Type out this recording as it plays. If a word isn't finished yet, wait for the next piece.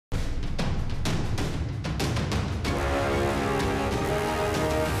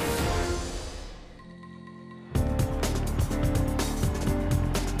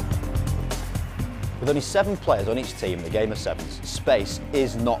only 7 players on each team in the game of sevens, space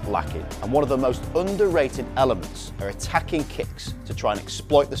is not lacking, and one of the most underrated elements are attacking kicks to try and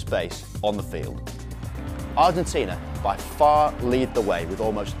exploit the space on the field. Argentina by far lead the way with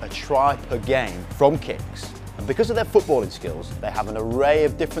almost a try per game from kicks, and because of their footballing skills they have an array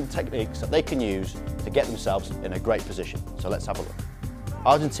of different techniques that they can use to get themselves in a great position. So let's have a look.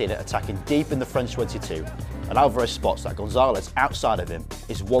 Argentina attacking deep in the French 22, and Alvarez spots that Gonzalez outside of him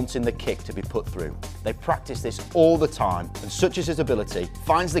is wanting the kick to be put through. They practice this all the time, and such is his ability,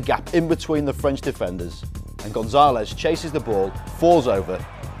 finds the gap in between the French defenders, and Gonzalez chases the ball, falls over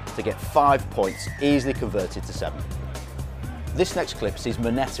to get 5 points easily converted to 7. This next clip sees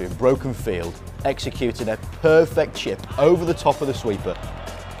Moneta in broken field executing a perfect chip over the top of the sweeper,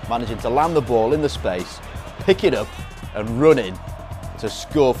 managing to land the ball in the space, pick it up and run in to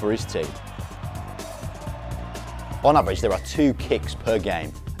score for his team. On average, there are 2 kicks per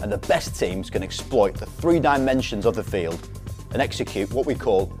game, and the best teams can exploit the 3 dimensions of the field and execute what we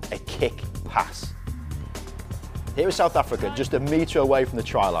call a kick pass. Here is South Africa just a metre away from the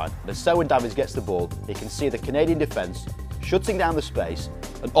try line, and as Selwyn Davies gets the ball, he can see the Canadian defence shutting down the space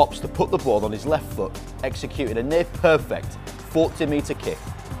and opts to put the ball on his left foot, executing a near perfect 40-metre kick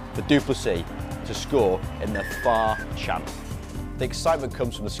for Duplessis to score in the far channel. The excitement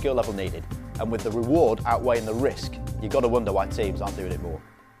comes from the skill level needed, and with the reward outweighing the risk, you've got to wonder why teams aren't doing it more.